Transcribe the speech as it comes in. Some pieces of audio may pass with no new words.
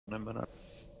But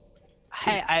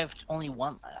Hey, I have only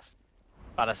one left.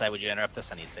 About to say, would you interrupt us?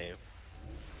 I need save.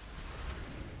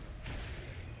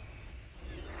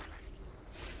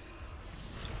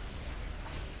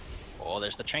 Oh,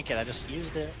 there's the trinket. I just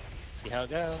used it. See how it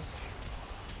goes.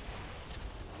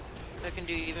 That can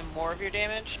do even more of your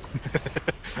damage.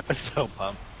 I'm so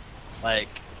pumped. Like,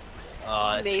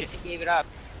 Amazed he gave it up.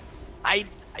 I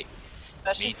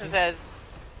Especially since it has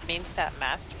main stat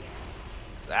mastery.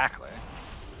 Exactly.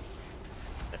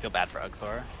 I feel bad for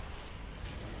Ugthor.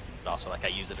 But also, like, I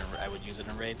would use it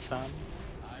in raid some.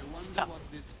 No.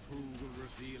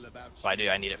 If I do,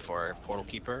 I need it for Portal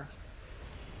Keeper.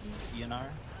 ENR.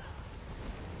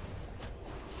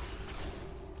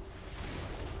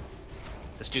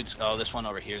 This dude's, oh, this one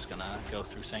over here is gonna go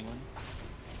through Sanguine.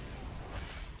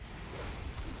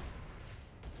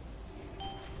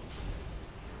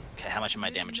 Okay, how much of my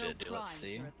damage did it do? Let's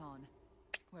see.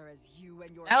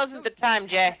 That wasn't the time,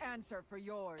 Jay.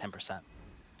 10%. Can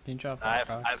you drop I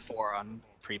have 4 on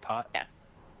pre-pot. Yeah.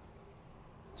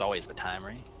 It's always the time,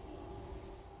 right?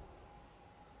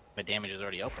 My damage is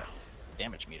already open.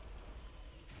 Damage meter.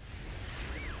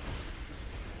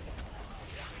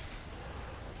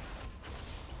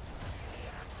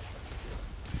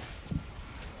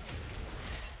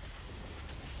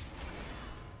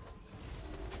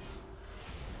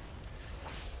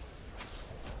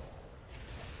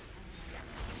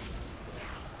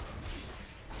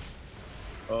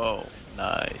 oh,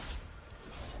 nice.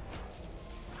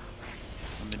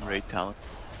 I'm in raid talent.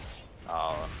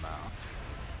 Oh no.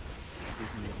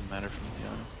 Doesn't even matter to be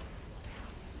honest.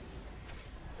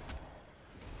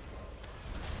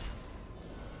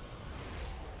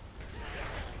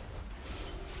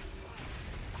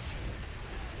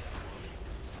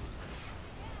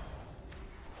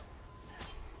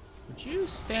 Would you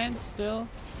stand still?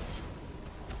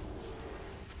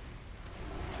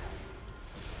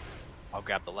 I'll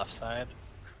grab the left side.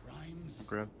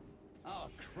 Grab.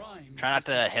 Try not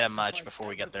to hit him much before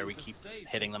we get there. We keep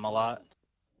hitting them a lot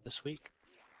this week.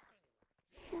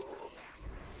 We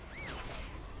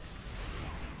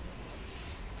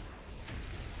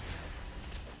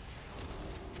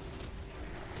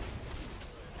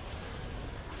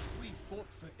fought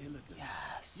for Illidan.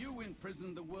 Yes. You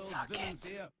imprisoned the world's Suck villains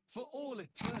it. here for all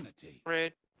eternity.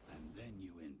 Rude. And then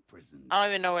you imprisoned. I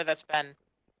don't even know where that's been.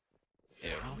 Ew.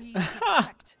 We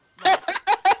protect life,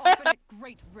 often at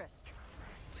great risk.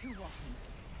 Too often.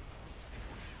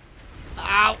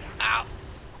 Ow! Ow!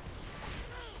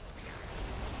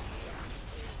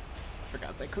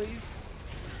 Forgot that cleave.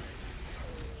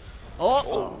 Oh!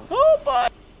 Oh. Oh, boy!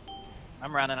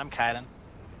 I'm running, I'm kiting.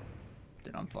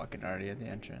 Dude, I'm fucking already at the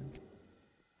entrance.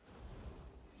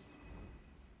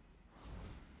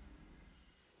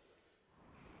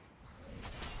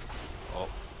 Oh.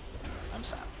 I'm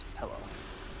silenced. Hello.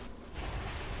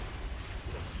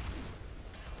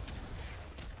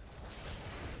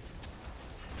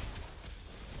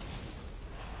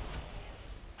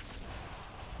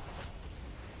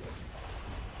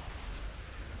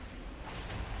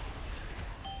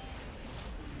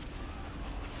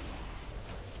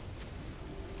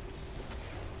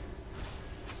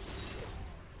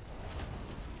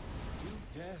 You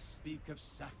dare speak of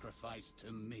sacrifice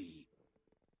to me?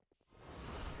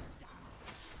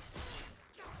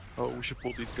 Oh, we should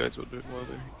pull these guys while they're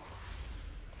here.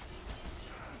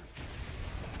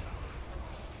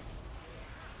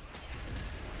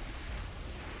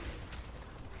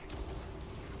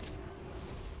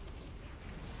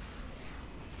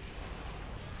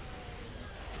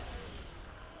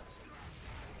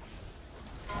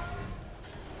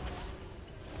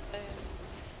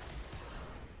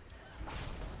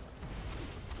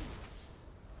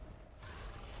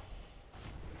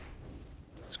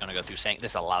 It's gonna go through Sang.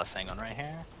 There's a lot of Sanguine right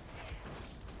here.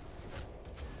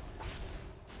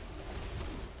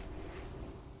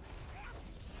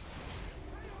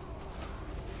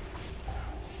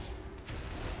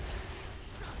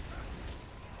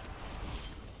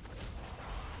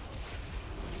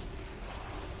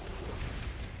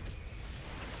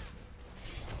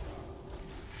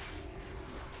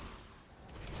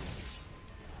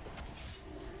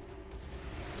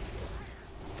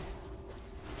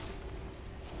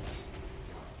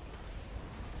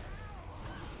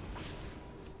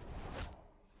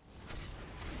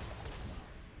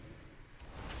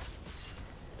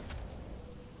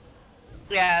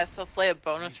 Yeah, so Flay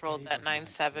bonus rolled that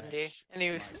 970,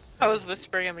 and I was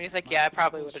whispering him, and he's like, "Yeah, I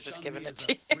probably would have just given it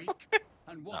to you."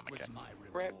 And Oh what my was God. my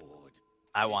Rip. reward?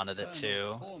 I wanted it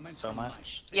too, so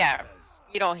much. Yeah,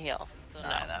 you don't heal, so no.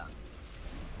 I know.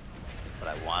 But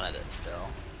I wanted it still.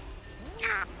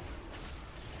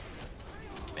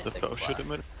 The Mythic fellowship Black.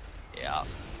 emitter. Yeah.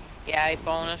 Yeah, I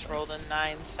bonus rolled a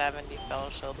 970 Fell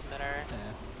Shield emitter.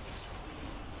 Yeah.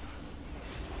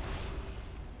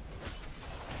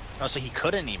 Oh, so he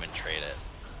couldn't even trade it.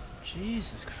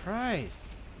 Jesus Christ.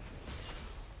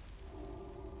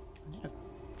 I need to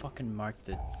fucking mark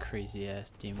the crazy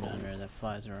ass demon hunter that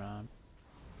flies around.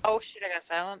 Oh shit, I got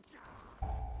silenced.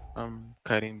 I'm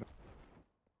kiting.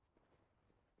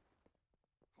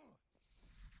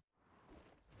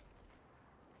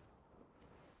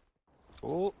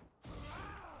 Oh.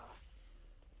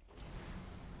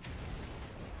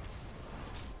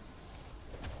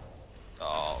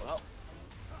 Oh, no.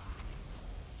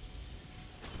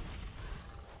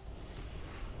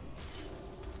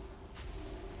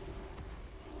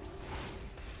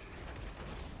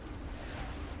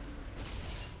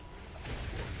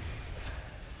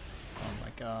 Oh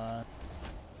my god.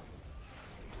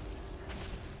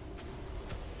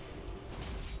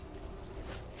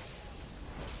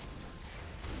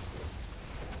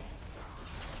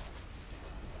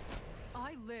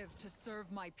 I live to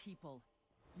serve my people,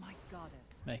 my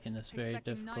goddess. Making this very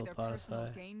Expecting difficult neither personal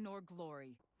boss gain nor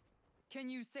glory. Can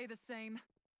you say the same?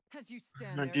 As you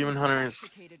stand My there, demon hunter is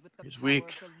intoxicated with the he's power weak.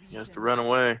 of the He has to Legion. run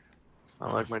away. It's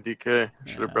not like my DK.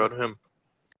 Should have Yeah. brought him.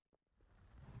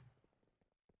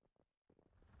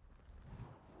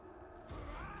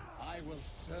 I will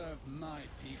serve my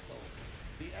people,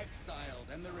 the exiled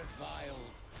and the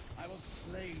reviled. I will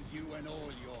slay you and all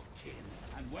your kin.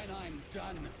 And when I'm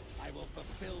done, I will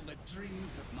fulfill the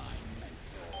dreams of my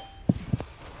mentor.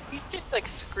 You just like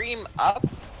scream up.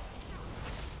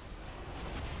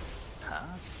 Huh?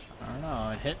 I don't know,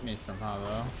 it hit me somehow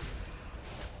though.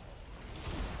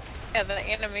 Yeah,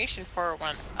 the animation for it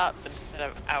went up instead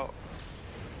of out.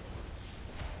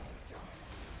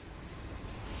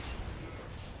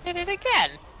 Did it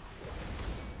again.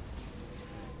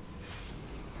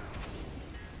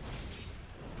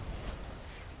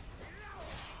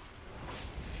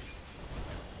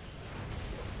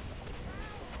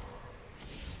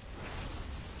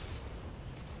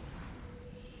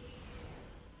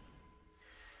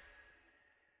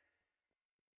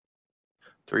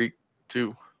 Three,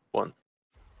 two, one.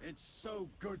 It's so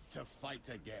good to fight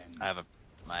again. I have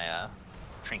my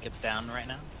trinkets down right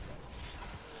now.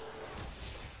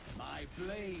 My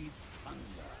blades hunger.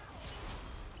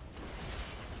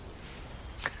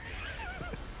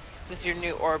 This is your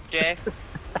new orb, Jay.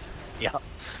 Yeah.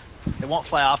 It won't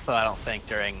fly off though, I don't think,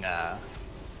 during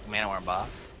Manowar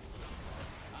boss.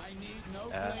 I need no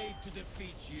Yeah. blade to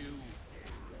defeat you.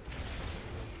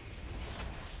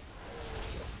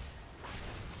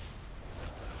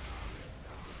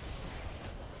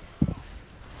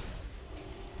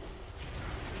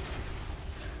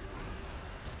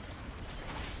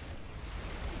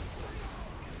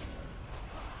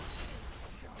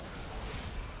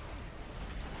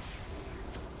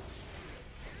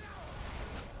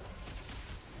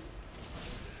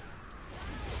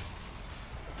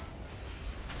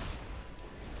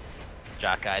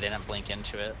 Jock guy didn't blink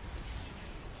into it.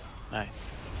 Nice.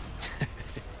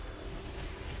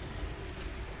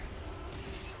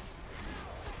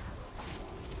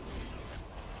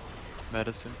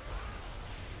 Medicine.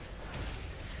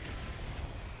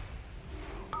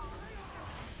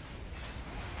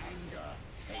 Anger,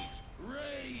 hate,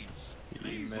 rage. You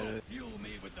These made will it. fuel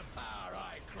me with the power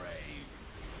I crave.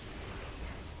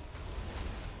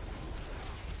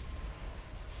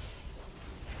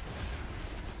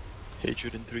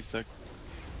 Hatred in 3 seconds.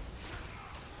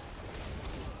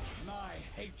 My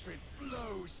hatred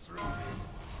flows through me.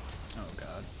 Oh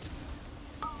god.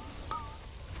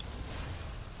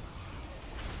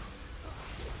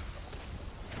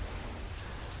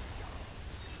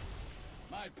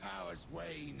 My powers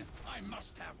wane. I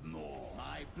must have more.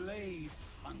 My blades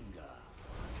hunger.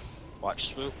 Watch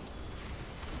swoop.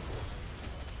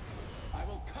 I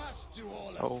will cast you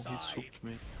all Oh, aside. he swooped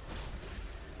me.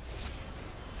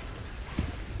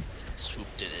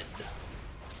 Swooped it in.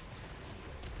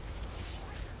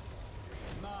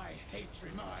 My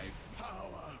hatred, my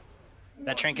power.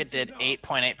 That trinket wasn't did enough.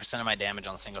 8.8% of my damage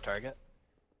on a single target.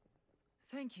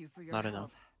 Thank you for your Not help.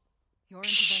 enough. Your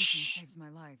intervention saved my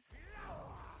life.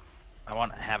 I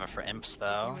want to have it for imps If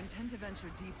though. you intend to venture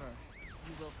deeper,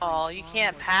 you will Oh, find you far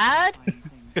can't more pad? terrifying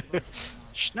things lurking in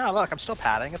our Shh, no, look, I'm still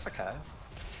padding. It's okay.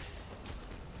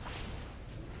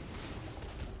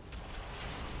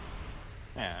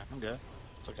 Yeah, I'm good.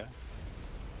 It's okay.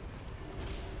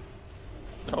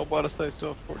 No, but I still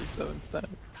have 47 stats.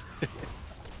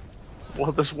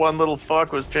 Well, this one little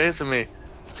fuck was chasing me.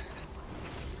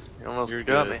 He almost You're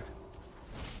got good. me.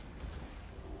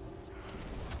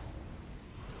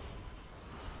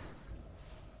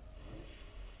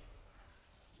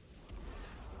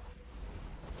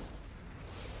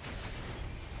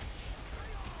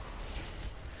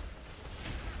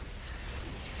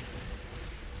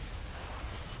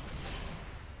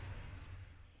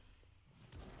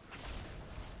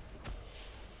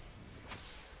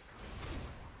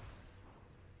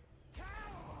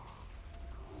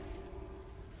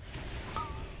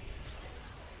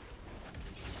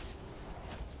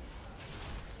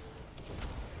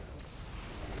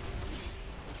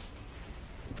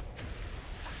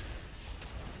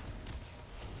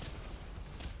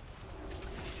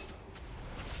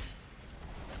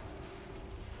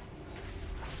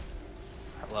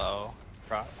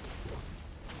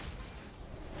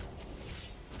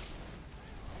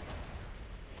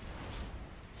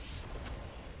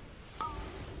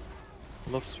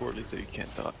 love swirlies that you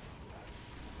can't dodge.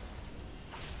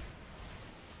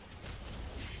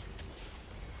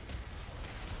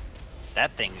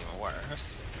 That thing's even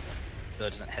worse. Though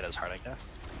it doesn't hit as hard, I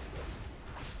guess.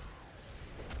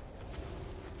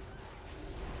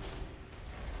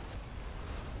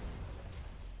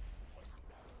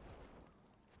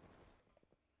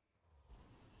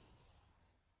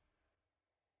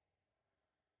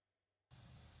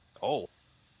 Oh.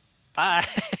 Bye!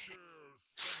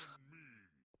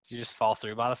 Did you just fall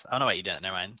through, Bottas? Oh no, wait, you didn't.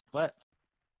 Never mind. What?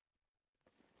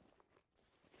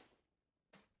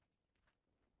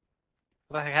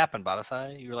 What the heck happened,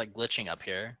 Bottas? You were like glitching up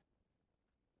here.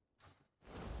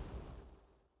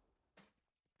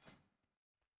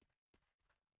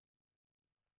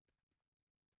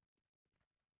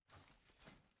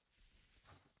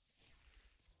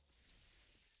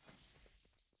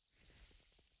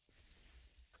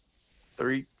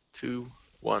 Three, two,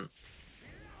 one.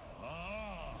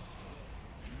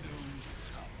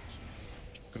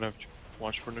 Gonna have to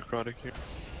watch for necrotic here.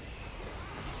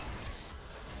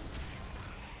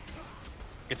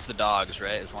 It's the dogs,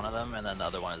 right? Is one of them, and then the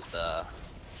other one is the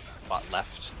bot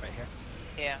left, right here.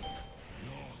 Yeah.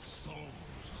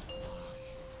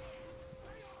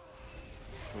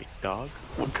 Wait, dogs?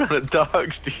 What kind of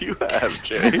dogs do you have,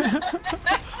 Jay?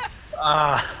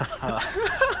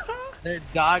 They're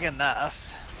dog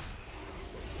enough.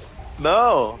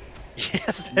 No.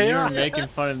 Yes, they You were are. making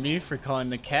fun of me for calling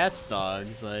the cats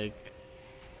dogs. Like,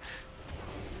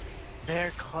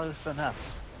 They're close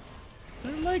enough.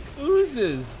 they're like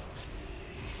oozes.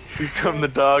 Here come the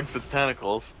dogs with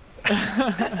tentacles.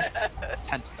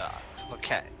 Tent dogs. It's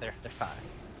okay. They're fine.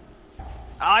 Oh,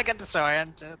 I got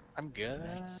disoriented. I'm good.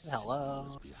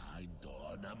 Hello.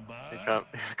 Here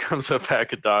comes a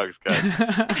pack of dogs, guys.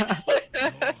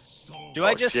 Do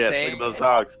I just Shit, save? look at those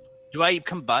dogs. Do I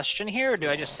combustion here, or do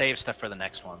I just save stuff for the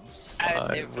next ones?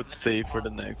 I would save for the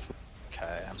next one.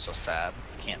 Okay, I'm so sad.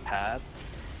 Can't pad.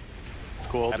 Let's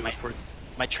go all I do might- it for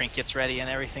My trinkets ready and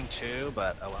everything too,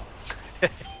 but oh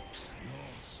well.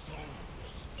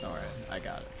 Don't worry, I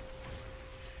got it.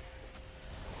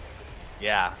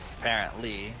 Yeah,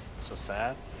 apparently. So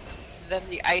sad. Then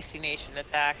the Icy Nation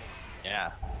attack.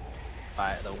 Yeah.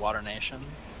 The Water Nation.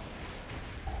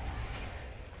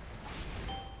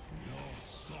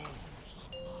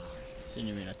 Didn't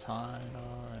you mean a taunt at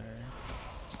all, or?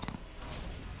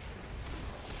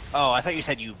 Oh, I thought you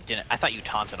said you didn't. I thought you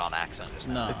taunted on accident just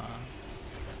now. No.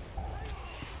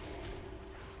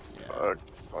 Fuck.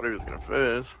 Thought he was gonna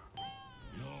fizz.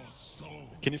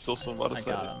 Can you still swim out of I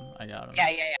got him. I got him. Yeah,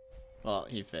 yeah, yeah. Well,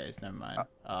 he phased. Never mind.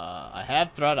 I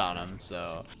have threat on him,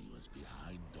 so.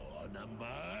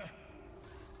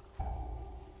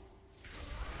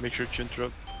 Make sure to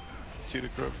interrupt. See the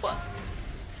crow.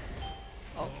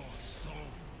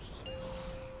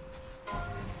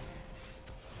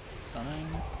 Stunning.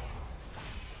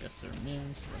 Guess they're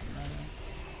immune, so it doesn't matter.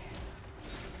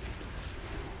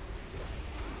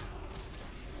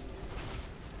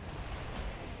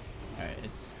 Alright,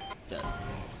 it's dead.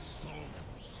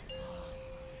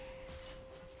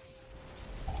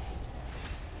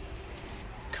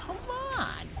 Come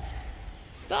on!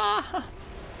 Stop!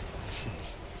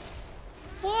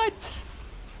 What?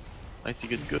 Nice, you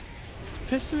get good. It's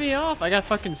pissing me off. I got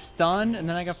fucking stunned, and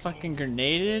then I got fucking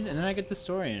grenaded, and then I get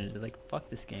disoriented. Like, fuck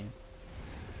this game.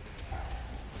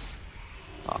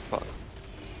 Ah, fuck.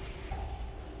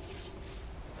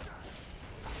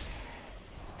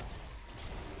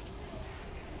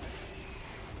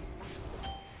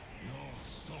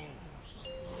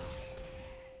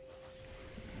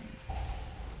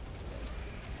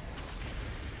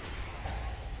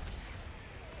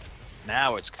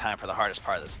 Now it's time for the hardest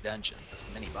part of this dungeon. This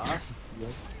mini boss.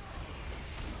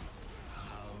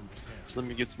 So let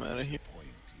me get some out of here.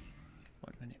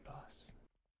 What mini boss?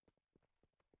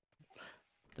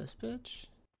 This bitch?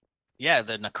 Yeah,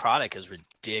 the necrotic is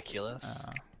ridiculous.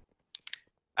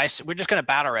 Oh. We're just gonna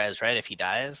battle res, right? If he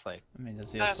dies, like. I mean,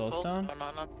 does he I have have soulstone? Soulstone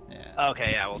on him. Yeah.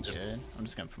 Okay, yeah, we'll just. Good. I'm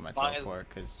just gonna put my long as- teleport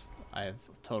because I have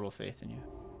total faith in you.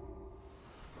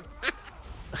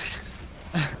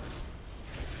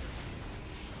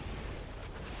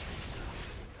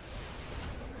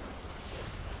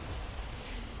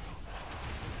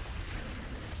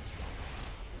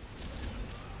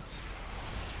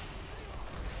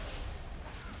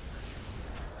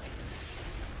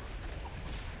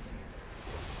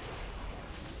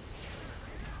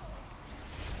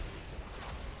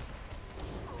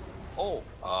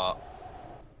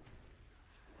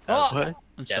 Oh, What?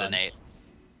 I'm stunned. detonate.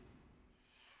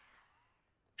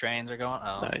 Drains are going.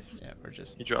 Oh, Nice. Yeah, we're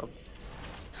just. You dropped.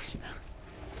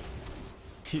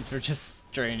 These were just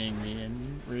straining me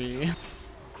and re.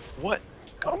 What?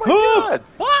 Oh my god!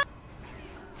 What?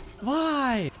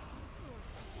 Why?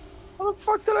 How the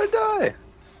fuck did I die?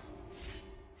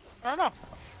 I don't know.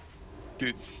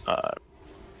 Dude,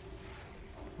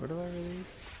 Where do I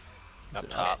release? Is Up it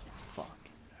top. Fuck.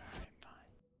 Alright, fine.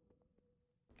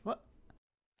 What?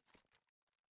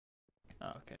 Oh,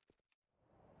 okay.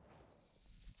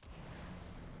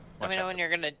 Let Watch me know out when you're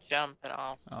gonna jump and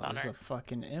I'll Oh, stun there's her. a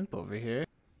fucking imp over here.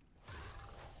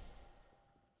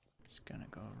 Just gonna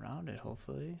go around it,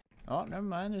 hopefully. Oh, never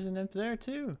mind. There's an imp there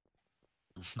too.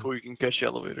 cool, you can catch the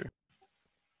elevator.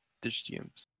 Ditch the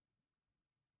imps.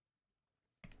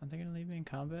 Are they gonna leave me in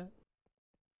combat?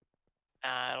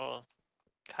 It'll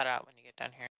cut out when you get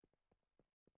done here.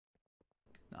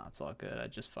 No, it's all good. I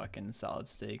just fucking solid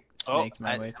snake Oh,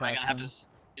 my way am I past gonna have them. to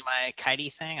do my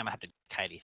kitey thing? I'm gonna have to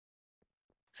kitey.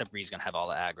 Except Bree's gonna have all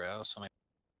the aggro, so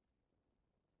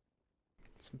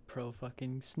Some pro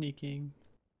fucking sneaking.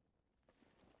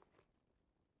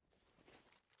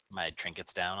 my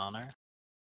trinkets down on her.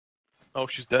 Oh,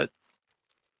 she's dead.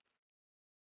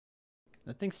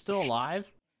 That thing's still alive?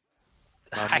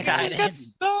 I got She's it. got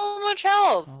so much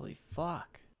health. Holy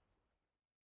fuck.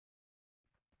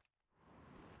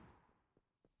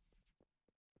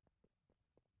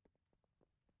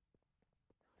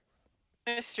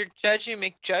 Mr. Judgy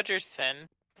McJudgerson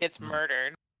gets Hmm.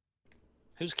 murdered.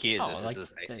 Whose key is Oh, this? like,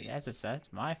 Is this Icy's?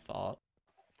 that's my fault.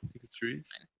 I think it's Reese.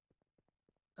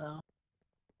 Oh.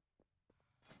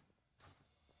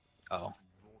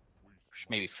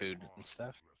 Maybe food and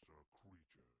stuff.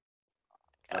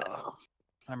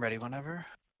 I'm ready whenever.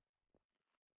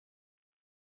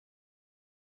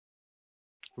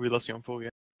 We lost you on full, yeah?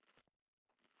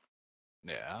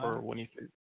 Yeah. Or when he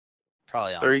faced.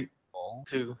 Probably on 3, full.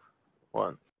 2,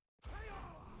 1.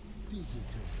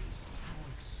 Visitors, how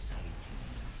exciting.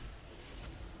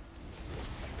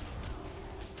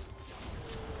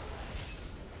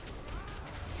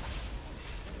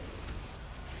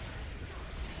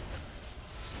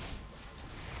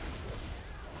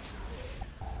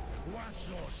 Watch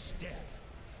your step.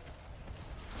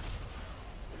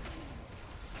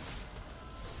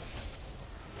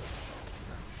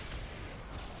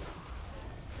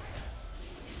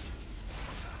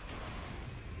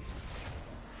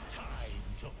 Time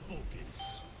to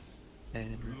focus.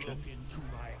 And Look regen. into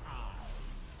my eye.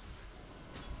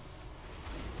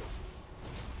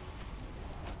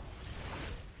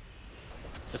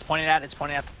 It's pointing at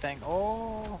the thing.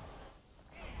 Oh.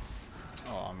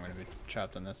 Oh, I'm gonna be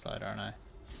trapped on this side, aren't I?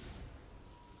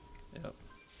 Yep.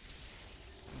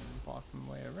 Block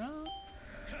my way around.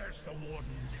 Curse the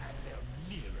wardens and their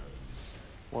mirrors.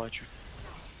 Watch.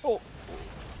 Oh.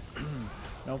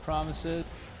 No promises.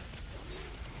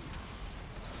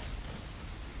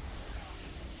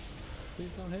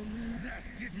 Please don't hit me. That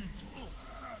didn't look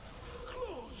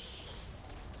close.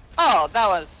 Oh, that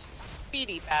was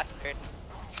speedy bastard.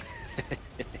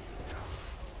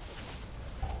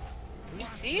 You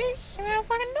see it? Came out of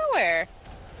fucking nowhere.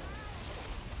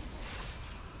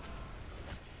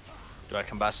 Do I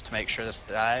combust to make sure this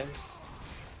dies?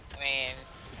 I mean,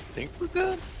 I think we're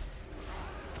good.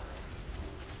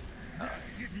 That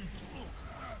didn't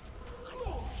look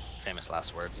close. Famous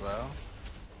last words though.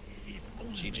 If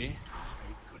only GG. I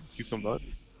could You come back?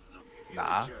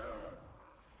 Nah.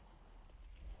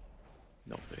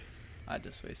 No way. I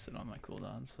just wasted all my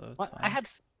cooldowns, so it's What? fine. I had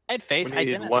faith. We I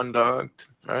need didn't. one dog,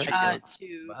 right? Chicken.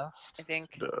 2, Combust. I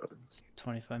think. Dog.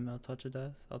 25 mil touch of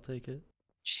death. I'll take it.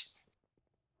 Jeez.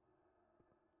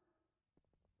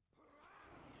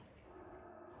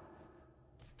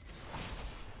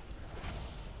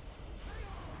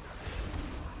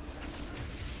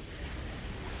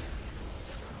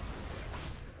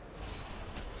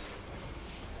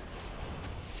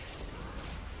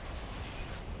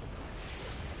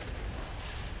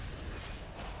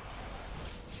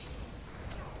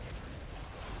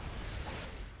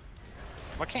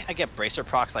 Why can't I get bracer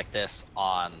procs like this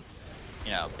on,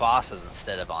 you know, bosses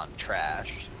instead of on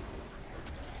trash?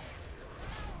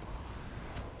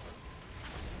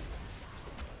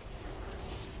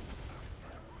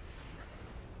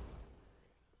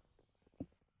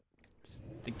 It's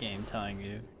the game telling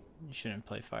you you shouldn't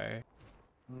play fire.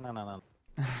 No.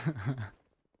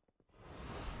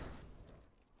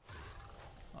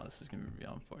 Oh, this is gonna be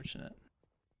real unfortunate.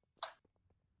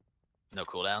 No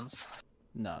cooldowns.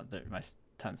 No, my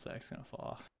 10 stack's gonna fall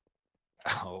off.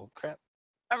 Oh crap.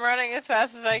 I'm running as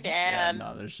fast as I Yeah, can.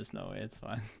 no, there's just no way. It's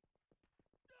fine.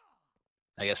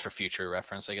 I guess for future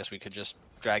reference, I guess we could just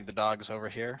drag the dogs over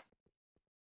here.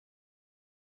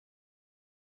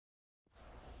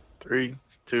 3,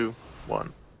 2,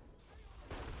 1.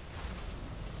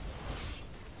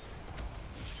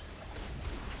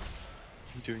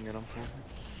 doing it on phone.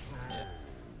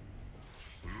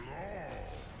 Yeah.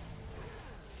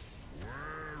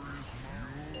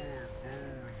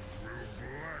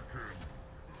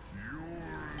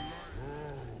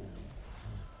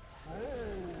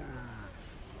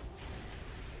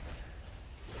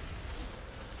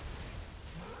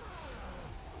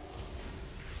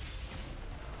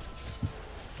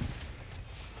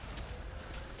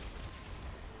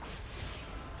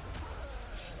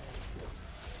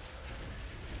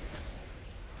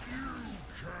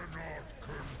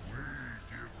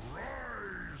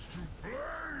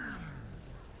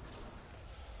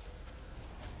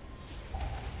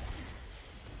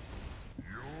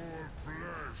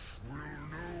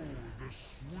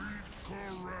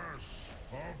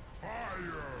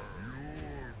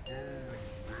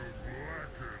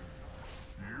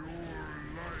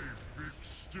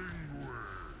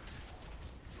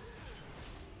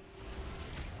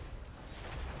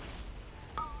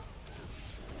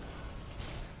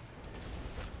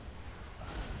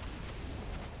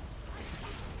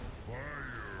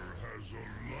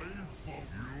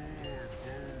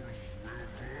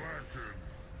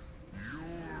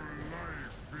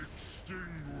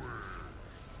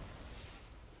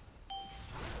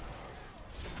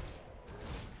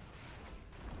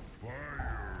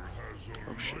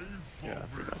 Oh shit. Yeah, I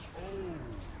forgot.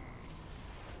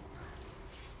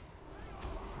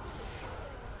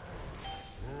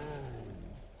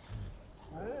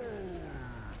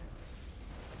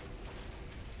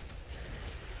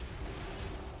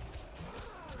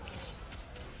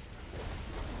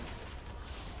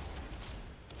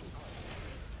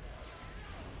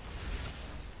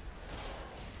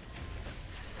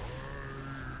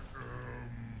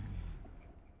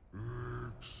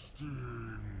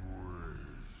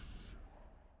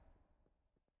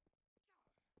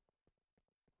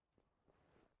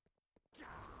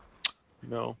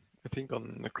 No, I think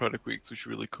on necrotic weeks we should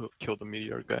really kill the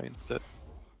meteor guy instead.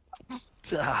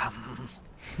 Just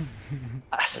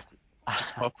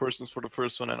pop persons for the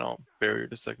first one and I'll bury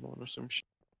the second one or some shit.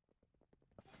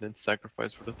 Then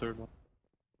sacrifice for the third one.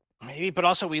 Maybe, but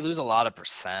also we lose a lot of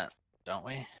percent, don't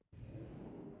we?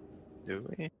 Do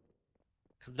we?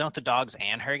 Because don't the dogs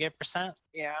and her get percent?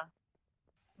 Yeah.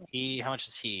 How much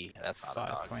is he? That's not a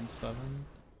dog. 5.7.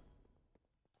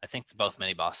 I think both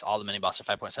mini boss, all the mini boss are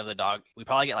 5.7. The dog, we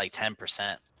probably get like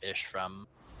 10% ish from.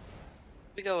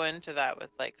 We go into that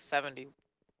with like 70-ish%.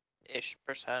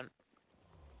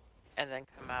 And then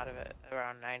come out of it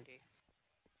around 90.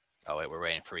 Oh wait, we're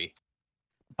waiting for you.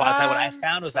 But what I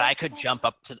found was that I could so jump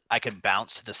up to, I could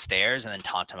bounce to the stairs and then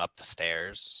taunt him up the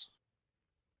stairs.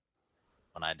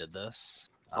 When I did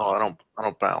this. Oh, I don't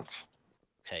bounce.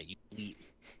 Okay, you leap.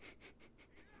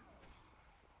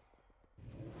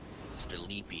 Mr.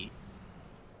 Leapy.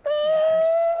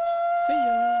 See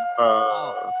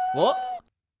ya. What?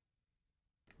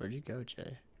 Where'd you go,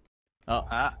 Jay? Oh.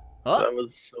 Ah, Oh. That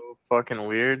was so fucking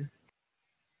weird.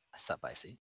 sup, I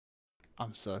see.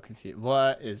 I'm so confused.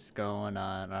 What is going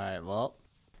on? Alright, well,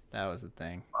 that was the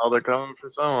thing. Oh, they're coming for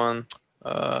someone.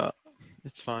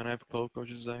 It's fine. I have cloak. I'll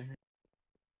just die here.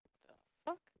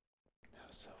 That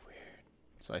was so weird.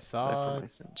 So I Die for saw my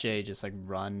sins. Jay just like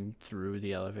run through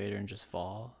the elevator and just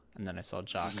fall. And then I saw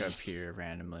Jaka appear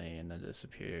randomly and then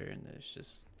disappear. And it's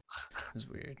just, it was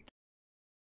weird.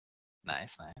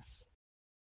 Nice, nice.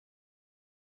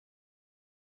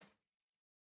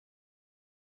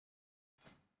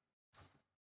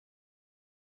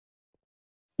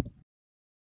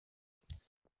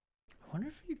 I wonder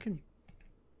if you can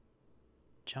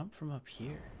jump from up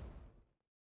here.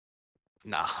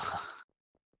 Nah.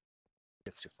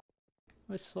 It's too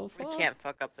It's so We far. can't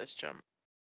fuck up this jump.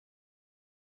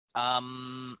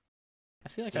 fun. I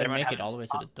feel like Does I'd everyone make have it all the way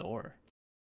to the door.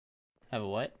 Have a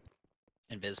what?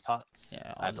 Invis pots.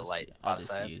 Yeah, I have the light I'll pot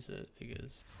just side. use it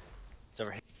because It's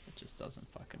over here. it just doesn't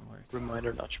fucking work.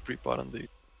 Reminder not to pre-pot on the.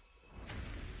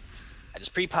 I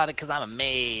just pre-potted because I'm a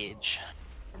mage.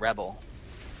 Rebel.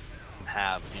 And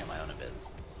have, my own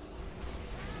invis.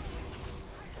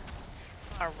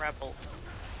 A rebel.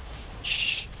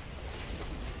 Shh.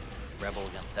 Rebel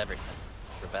against everything.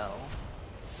 Rebel.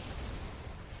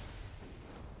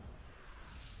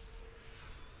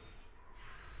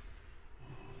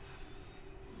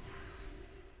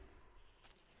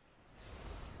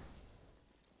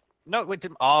 No, wait,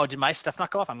 did my stuff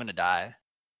not go off? I'm gonna die.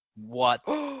 What?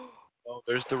 Oh,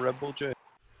 there's the rebel Jay.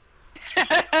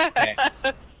 Okay.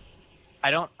 I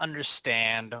don't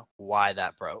understand why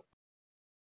that broke.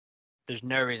 There's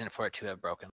no reason for it to have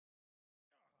broken.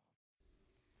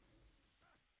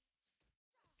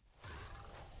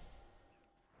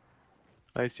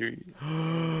 I see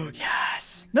you.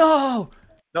 Yes! No!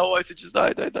 No, I just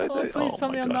died. Oh, please tell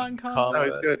my me I'm God. not in combat. No,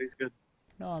 he's good. He's good.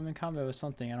 No, I'm in combat with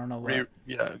something. I don't know what.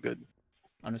 Yeah, good.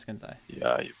 I'm just gonna die.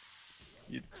 Yeah,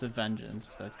 It's the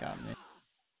vengeance that's got me.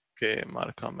 okay, I'm out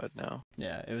of combat now.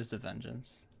 Yeah, it was the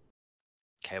vengeance.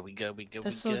 Okay, we good. We good.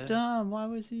 That's we so good. dumb. Why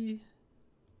was he?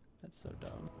 That's so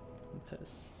dumb. I'm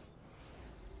pissed.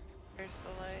 Here's the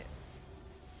light.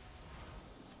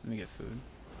 Let me get food.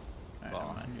 Alright, Well,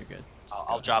 never mind. You're good. Just I'll go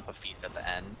ahead. drop a feast at the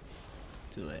end.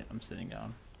 Too late. I'm sitting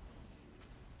down.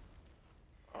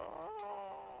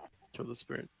 Kill the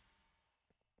spirit.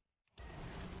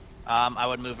 I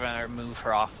would move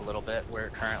her off a little bit where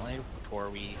currently before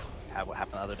we have what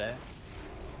happened the other day.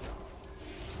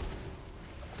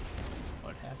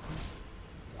 What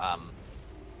happened?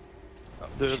 Oh,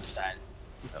 The- she decided.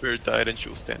 The spirit died and she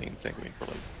was standing in Sanguine for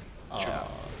like. Oh, Sure.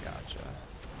 gotcha.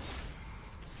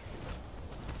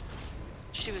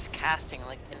 She was casting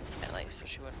like infinitely, so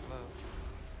she wouldn't move.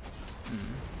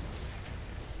 Hmm.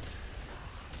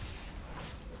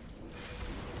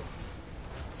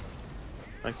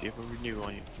 I see if I renew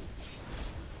on you.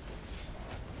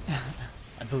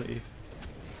 I believe.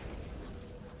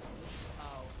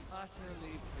 How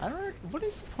utterly I don't. What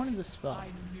is the point of this spell? I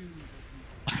knew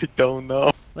I don't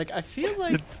know. Like, I feel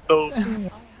like, So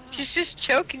She's just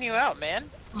choking you out, man.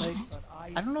 like, that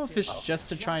I don't know if it's just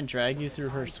to try and drag you through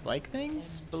her spike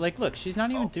things, but like, look, she's not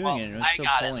even doing it, and it was I still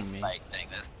got it. pulling The me. spike thing.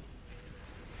 This.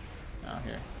 Oh,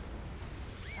 here.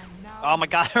 Oh my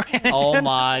god. I ran into Oh him.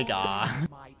 my god.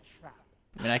 my trap.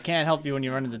 I mean, I can't help you when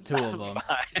you run into two of them.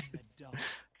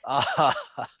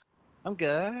 I'm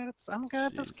good. I'm good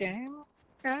at this Jeez. game.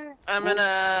 Okay. I'm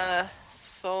gonna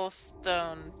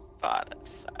soulstone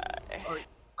bodice.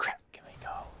 Crap. Can we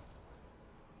go?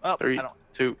 Oh, 3, I don't.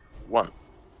 2, 1.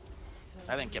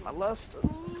 I didn't get my lust.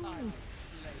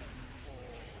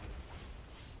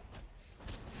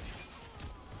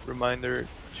 reminder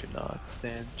to not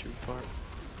stand too far.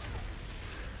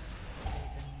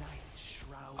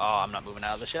 Oh, I'm not moving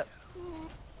out of the ship.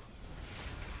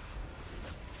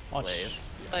 Watch. Wave.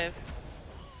 Live.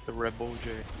 The rebel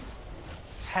J.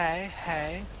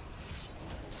 Hey.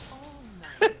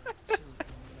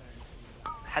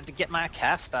 Had to get my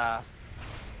cast off.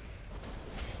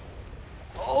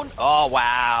 Oh,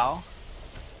 wow.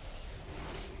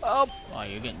 Oh, Wow,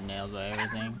 you're getting nailed by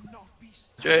everything.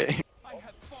 J.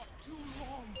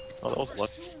 Oh, that was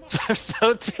lucky. I'm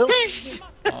so tilted.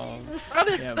 Oh,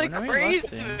 Running yeah, like when are we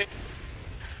crazy. lusting?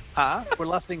 Huh? We're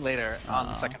lusting later on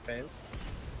the Aw. second phase.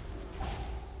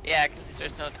 Yeah, because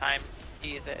there's no time to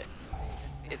use it.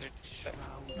 These are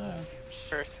Yeah.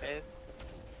 first phase.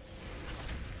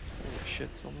 Holy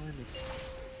shit, so many.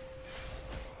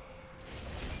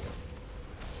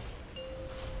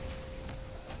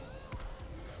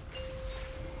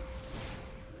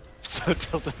 So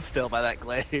tilted still by that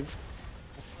glaive.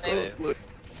 Live. Look,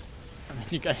 I mean,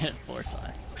 you got hit 4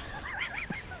 times.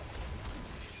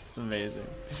 It's amazing.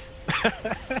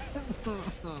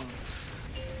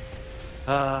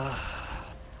 uh,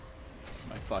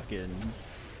 My fucking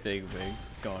big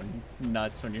wigs is going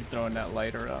nuts when you're throwing that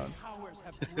light around. Powers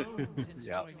have grown since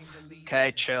Yep. joining the League.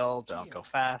 okay, chill. Don't go Here,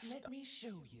 fast. Let me show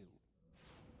you.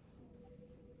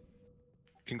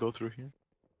 you can go through here.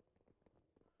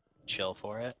 Chill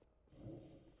for it.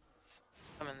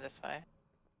 Coming this way.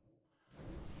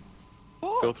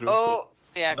 Go through. Oh,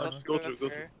 yeah, No, go just through. go through, go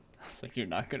through. It's like you're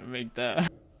not gonna make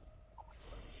that.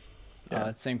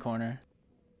 Yeah. Same corner.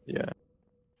 Yeah,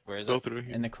 Where is go it? through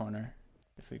here. In the corner.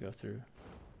 If we go through.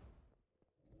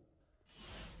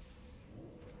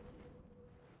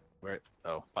 Where?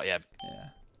 Oh, yeah. Yeah.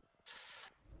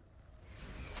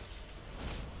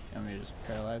 You want me to just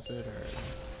paralyze it, or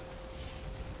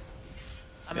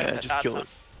I'm Yeah, gonna put just dots kill on. it.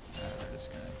 we're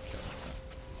just gonna kill it?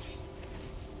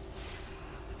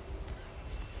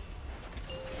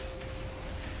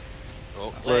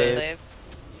 Oh, Glaive. Live.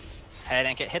 Hey, I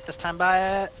didn't get hit this time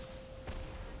by it.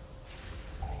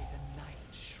 May the night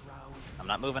shroud I'm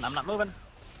not moving. I'm not moving.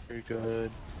 Very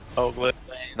good. Oh, glad.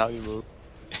 Now you move.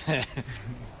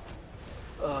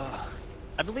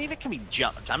 I believe it can be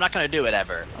jumped. I'm not gonna do it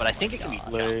ever, but I think it can be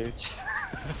Play.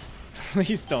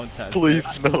 Please don't test Please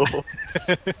it. no.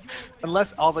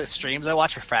 Unless all the streams I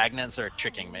watch are fragments or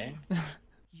tricking me.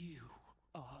 you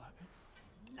are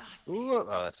Ooh, oh,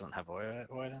 that doesn't have void.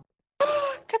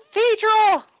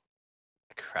 Cathedral!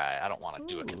 Cry. I don't want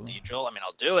to do a Ooh. cathedral. I mean,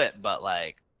 I'll do it, but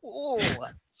like, ooh,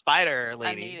 spider I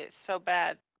lady. need it so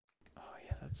bad. Oh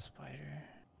yeah, that spider.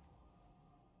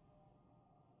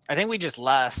 I think we just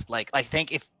lust. Like, I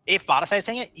think if Bottasai's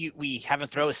saying it, we have him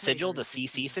throw a sigil, the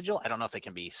CC sigil. I don't know if it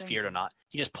can be feared or not.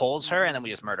 He just pulls her, and then we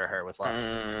just murder her with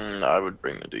lust. I would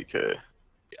bring the DK.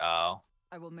 Oh,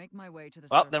 I will make my way to the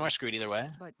Well, then we're surface, screwed either way.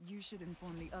 but you should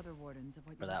inform the other wardens of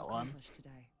what For you that have one. accomplished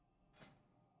today.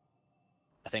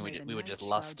 I think May the we would night just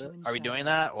lust shroud it. you in Are we doing shadow,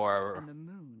 that, or and the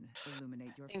moon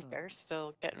illuminate your I think foe. Bear's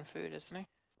still getting food, isn't he?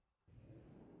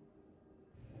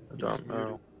 I don't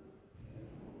know.